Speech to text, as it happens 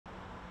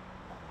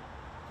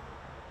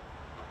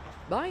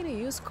Buying a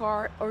used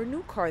car or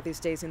new car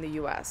these days in the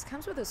US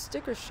comes with a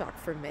sticker shock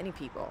for many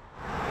people.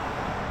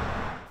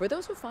 For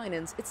those who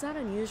finance, it's not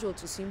unusual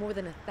to see more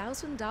than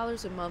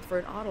 $1,000 a month for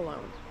an auto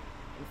loan.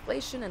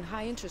 Inflation and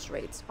high interest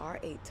rates are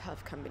a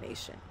tough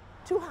combination.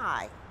 Too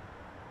high.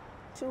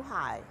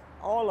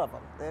 All of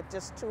them. They're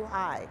just too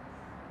high.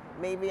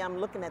 Maybe I'm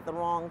looking at the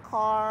wrong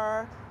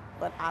car,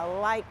 but I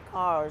like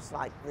cars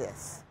like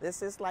this.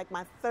 This is like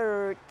my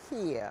third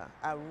Kia.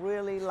 I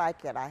really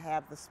like it. I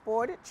have the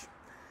Sportage,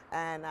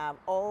 and I've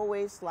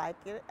always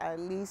liked it. I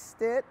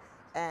leased it,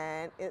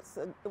 and it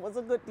was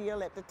a good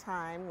deal at the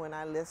time when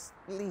I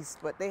leased,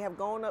 but they have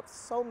gone up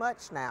so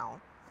much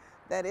now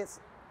that it's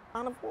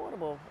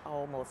unaffordable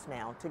almost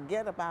now to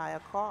buy a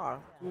car.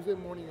 Tuesday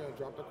morning, I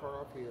dropped the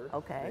car off here.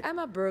 Okay.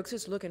 Emma Brooks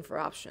is looking for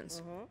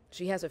options.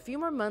 She has a few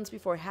more months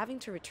before having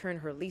to return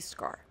her leased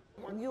car.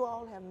 You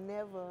all have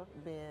never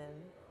been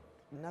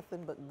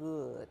nothing but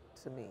good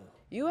to me.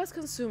 U.S.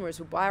 consumers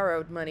who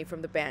borrowed money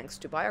from the banks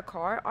to buy a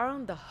car are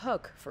on the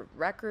hook for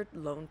record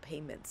loan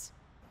payments.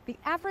 The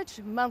average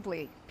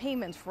monthly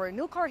payment for a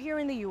new car here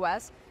in the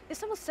U.S.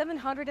 is almost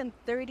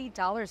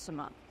 $730 a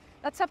month.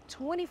 That's up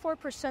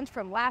 24%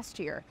 from last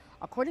year,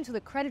 according to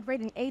the credit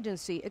rating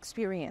agency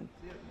Experian.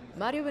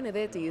 Mario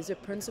Benedetti is a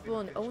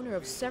principal and owner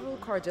of several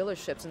car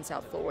dealerships in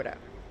South Florida.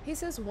 He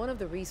says one of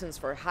the reasons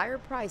for higher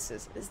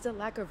prices is the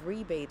lack of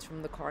rebates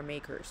from the car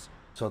makers.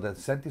 So the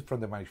incentives from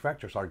the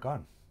manufacturers are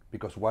gone,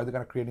 because why they're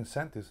going to create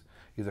incentives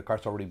if the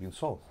car's already been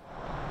sold.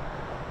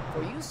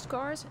 For used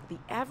cars, the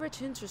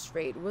average interest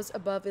rate was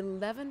above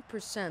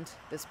 11%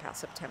 this past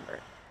September.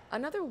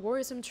 Another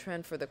worrisome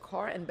trend for the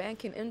car and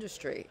banking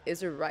industry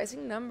is a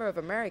rising number of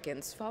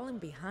Americans falling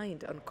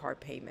behind on car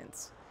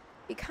payments.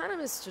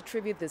 Economists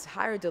attribute this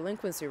higher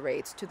delinquency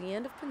rates to the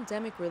end of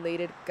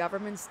pandemic-related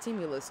government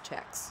stimulus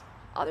checks.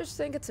 Others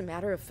think it's a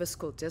matter of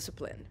fiscal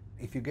discipline.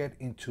 If you get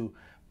into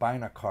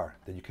buying a car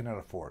that you cannot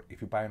afford, if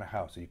you're buying a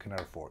house that you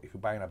cannot afford, if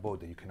you're buying a boat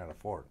that you cannot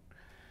afford,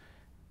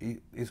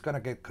 it's going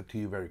to get to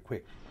you very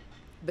quick.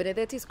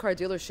 Benedetti's car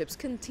dealerships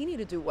continue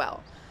to do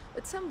well,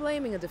 with some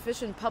blaming a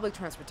deficient public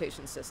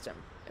transportation system.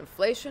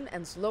 Inflation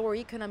and slower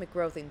economic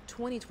growth in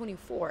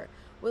 2024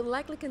 will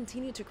likely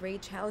continue to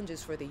create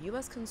challenges for the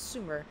U.S.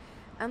 consumer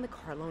and the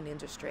car loan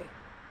industry.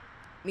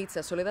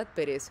 Nitza Soledad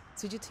Perez,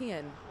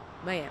 CGTN,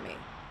 Miami.